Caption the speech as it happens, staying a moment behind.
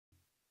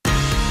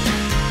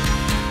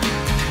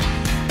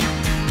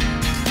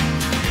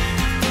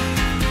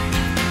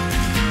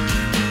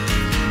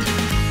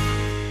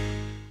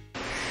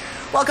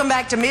Welcome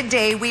back to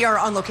Midday. We are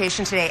on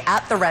location today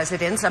at the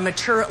Residence, a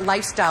mature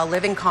lifestyle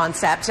living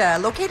concept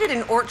located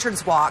in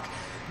Orchards Walk.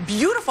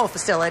 Beautiful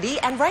facility,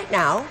 and right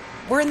now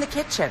we're in the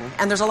kitchen,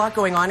 and there's a lot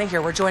going on in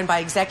here. We're joined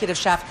by executive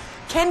chef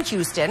Ken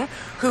Houston,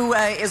 who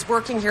is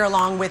working here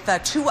along with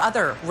two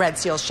other Red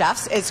Seal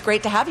chefs. It's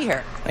great to have you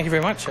here. Thank you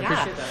very much. I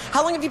appreciate that.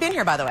 How long have you been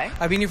here, by the way?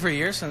 I've been here for a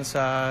year, since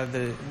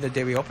the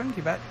day we opened,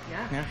 you bet.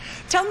 Yeah.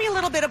 Tell me a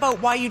little bit about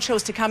why you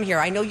chose to come here.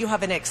 I know you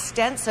have an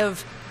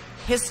extensive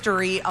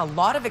history, a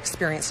lot of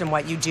experience in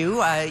what you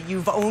do.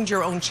 You've owned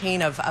your own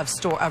chain of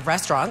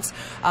restaurants.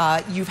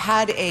 You've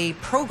had a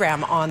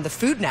program on the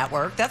Food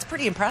Network. That's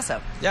pretty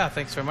impressive. Yeah,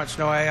 thanks very much.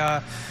 No,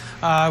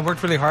 I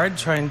worked really hard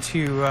trying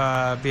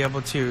to be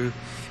able to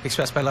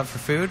express my love for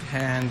food,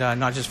 and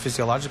not just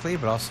physiologically,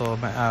 but also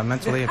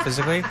mentally and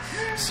physically.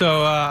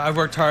 So I've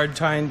worked hard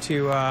trying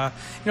to,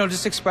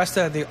 just express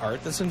the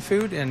art that's in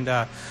food. And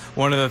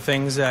one of the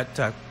things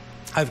that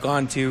I've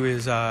gone to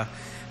is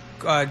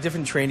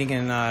different training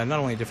in not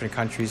only different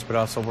countries, but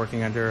also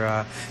working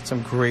under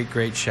some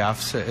great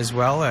chefs as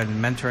well,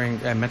 and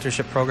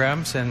mentorship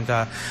programs. And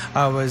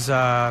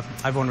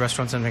I've owned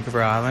restaurants on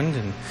Vancouver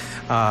Island,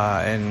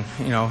 and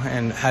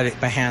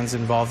had my hands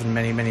involved in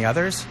many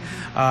others.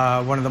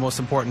 One of the most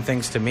important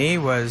things to me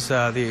was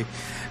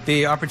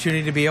the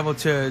opportunity to be able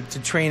to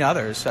train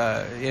others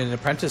and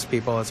apprentice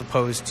people, as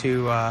opposed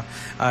to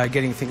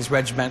getting things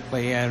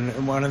regimentally.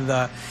 And one of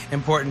the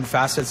important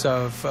facets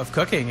of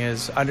cooking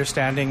is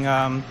understanding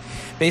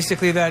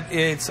basically that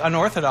it's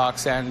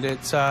unorthodox, and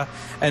it's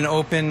an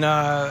open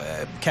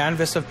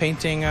canvas of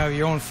painting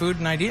your own food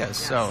and ideas.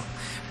 Yes. So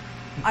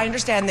I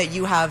understand that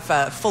you have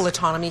full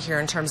autonomy here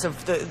in terms of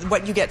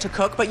what you get to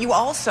cook, but you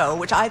also,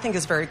 which I think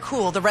is very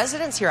cool, the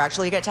residents here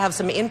actually get to have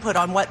some input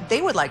on what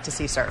they would like to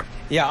see served.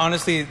 Yeah,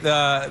 honestly,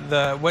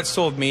 what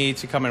sold me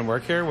to come and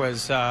work here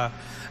was the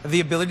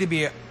ability to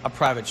be a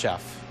private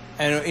chef.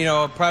 And,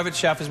 a private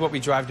chef is what we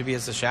drive to be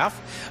as a chef.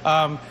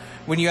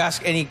 When you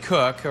ask any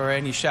cook or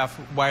any chef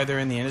why they're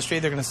in the industry,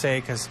 they're going to say,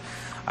 because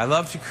I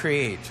love to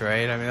create,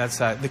 right? I mean, that's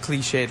the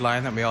cliched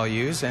line that we all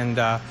use. And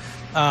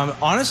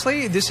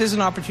honestly, this is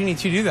an opportunity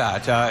to do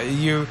that.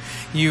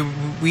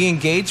 We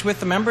engage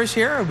with the members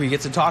here. We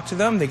get to talk to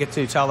them. They get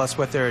to tell us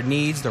what their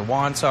needs, their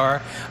wants are,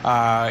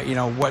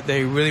 what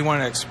they really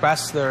want to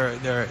express their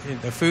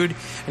food.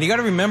 And you got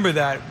to remember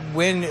that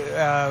when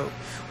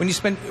you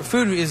spend,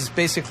 food is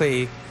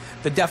basically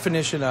the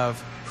definition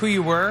of who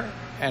you were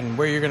and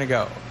where you're going to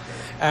go.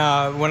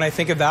 When I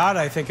think of that,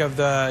 I think of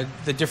the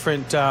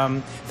different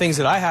things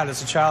that I had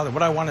as a child and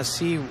what I want to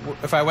see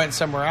if I went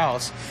somewhere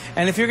else.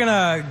 And if you're going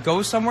to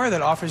go somewhere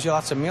that offers you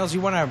lots of meals,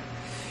 you want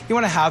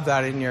to have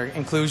that in your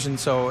inclusion.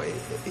 So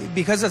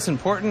because that's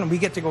important, we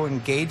get to go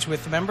engage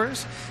with the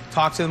members,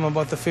 talk to them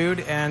about the food.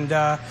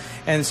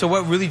 And so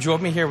what really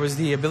drove me here was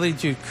the ability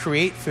to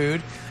create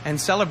food and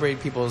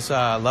celebrate people's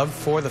love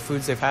for the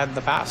foods they've had in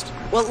the past.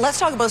 Well, let's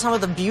talk about some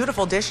of the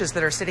beautiful dishes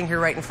that are sitting here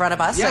right in front of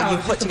us. Yeah, that you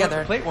put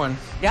together. Plate one.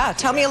 Yeah,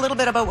 tell me a little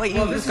bit about what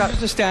you've got.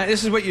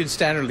 This is what you'd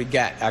standardly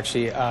get,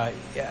 actually, at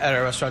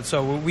our restaurant.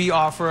 So we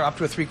offer up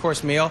to a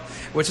 3-course meal,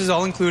 which is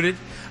all included.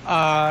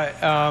 Right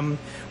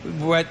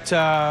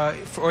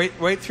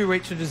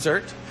to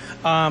dessert.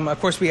 Of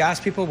course, we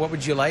ask people, what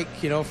would you like,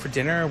 for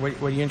dinner? What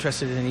are you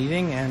interested in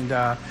eating? And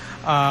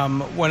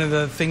one of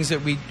the things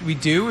that we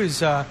do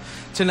is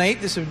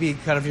tonight, this would be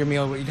kind of your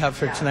meal, what you'd have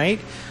for tonight.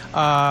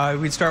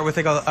 We'd start with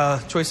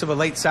a choice of a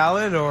light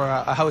salad or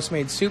a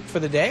house-made soup for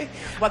the day.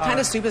 What kind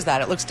of soup is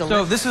that? It looks delicious.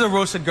 So this is a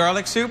roasted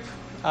garlic soup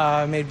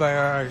made by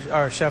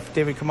our chef,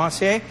 David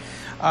Camassier.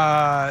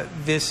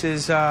 This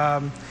is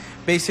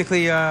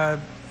basically a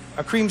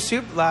cream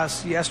soup.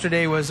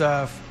 Yesterday was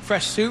a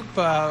fresh soup,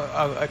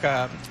 like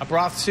a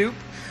broth soup.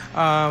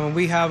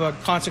 We have a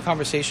constant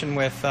conversation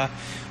with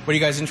what are you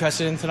guys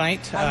interested in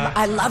tonight?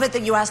 I love it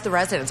that you ask the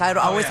residents. I would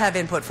always have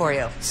input for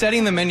you.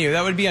 Setting the menu,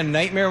 that would be a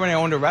nightmare when I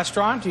owned a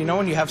restaurant,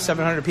 when you have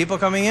 700 people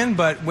coming in,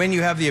 but when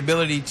you have the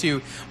ability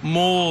to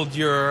mold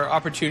your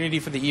opportunity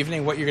for the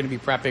evening, what you're going to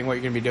be prepping, what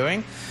you're going to be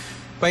doing,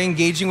 by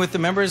engaging with the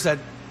members, that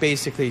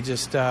basically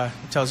just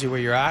tells you where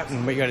you're at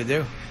and what you got to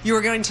do. You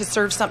were going to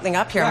serve something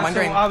up here. Yeah, I'm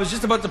wondering. So I was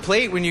just about to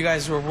plate when you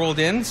guys were rolled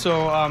in.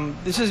 So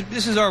this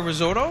is our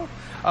risotto.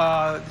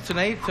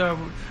 Tonight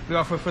we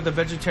offer for the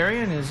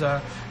vegetarian is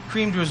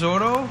creamed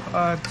risotto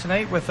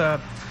tonight with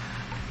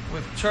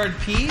charred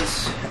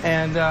peas,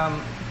 and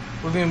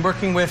we've been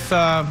working with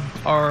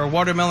our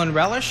watermelon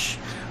relish,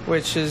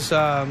 which is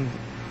not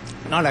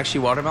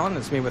actually watermelon.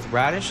 It's made with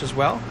radish as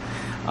well.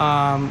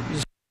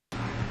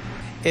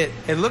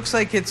 It looks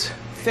like it's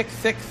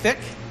thick.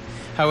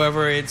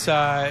 However, it's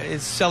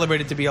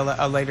celebrated to be a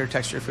lighter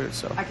texture food.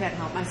 So I can't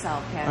help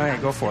myself, Ken. All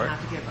right, go for it. I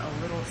have to give a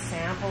little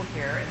sample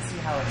here and see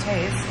how it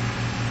tastes.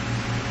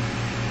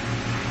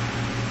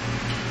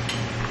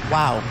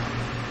 Wow,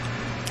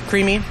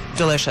 creamy,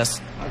 delicious.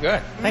 Oh,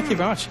 good. Thank you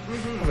very much.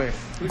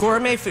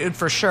 Gourmet food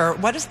for sure.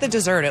 What is the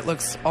dessert? It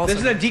looks also.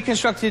 This is a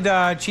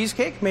deconstructed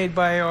cheesecake made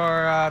by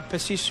our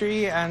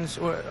patisserie and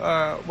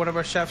one of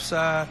our chefs,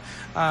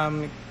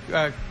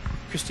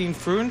 Christine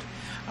Freund.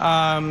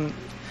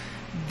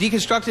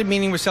 Deconstructed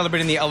meaning we're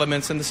celebrating the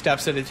elements and the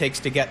steps that it takes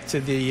to get to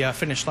the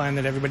finish line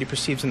that everybody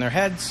perceives in their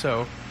head.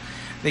 So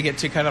they get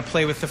to kind of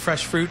play with the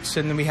fresh fruits,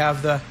 and then we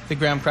have the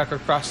graham cracker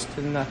crust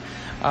and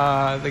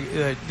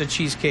the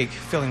cheesecake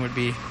filling would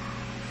be,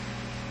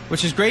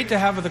 which is great to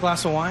have with a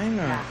glass of wine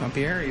or a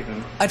beer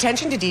even.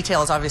 Attention to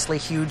detail is obviously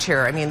huge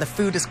here. I mean, the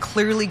food is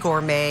clearly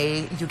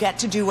gourmet. You get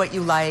to do what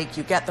you like.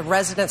 You get the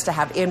residents to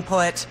have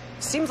input.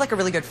 Seems like a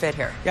really good fit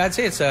here. Yeah, I'd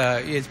say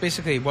it's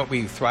basically what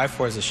we thrive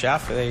for as a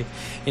chef.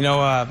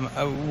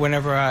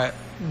 Whenever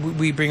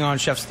we bring on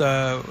chefs,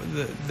 the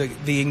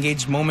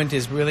engaged moment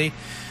is really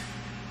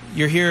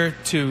you're here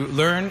to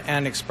learn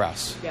and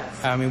express.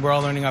 Yes. I mean, we're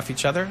all learning off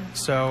each other.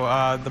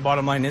 So the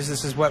bottom line is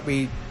this is what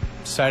we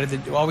decided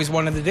to always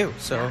wanted to do.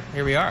 So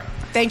here we are.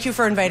 Thank you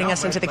for inviting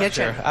us into the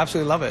kitchen.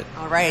 Absolutely love it.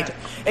 All right.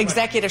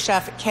 Executive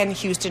Chef Ken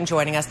Houston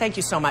joining us. Thank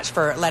you so much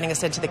for letting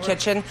us into the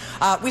kitchen.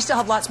 We still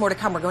have lots more to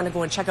come. We're going to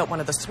go and check out one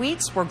of the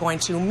suites. We're going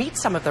to meet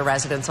some of the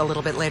residents a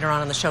little bit later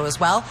on in the show as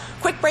well.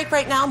 Quick break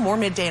right now. More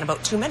Midday in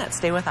about 2 minutes.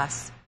 Stay with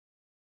us.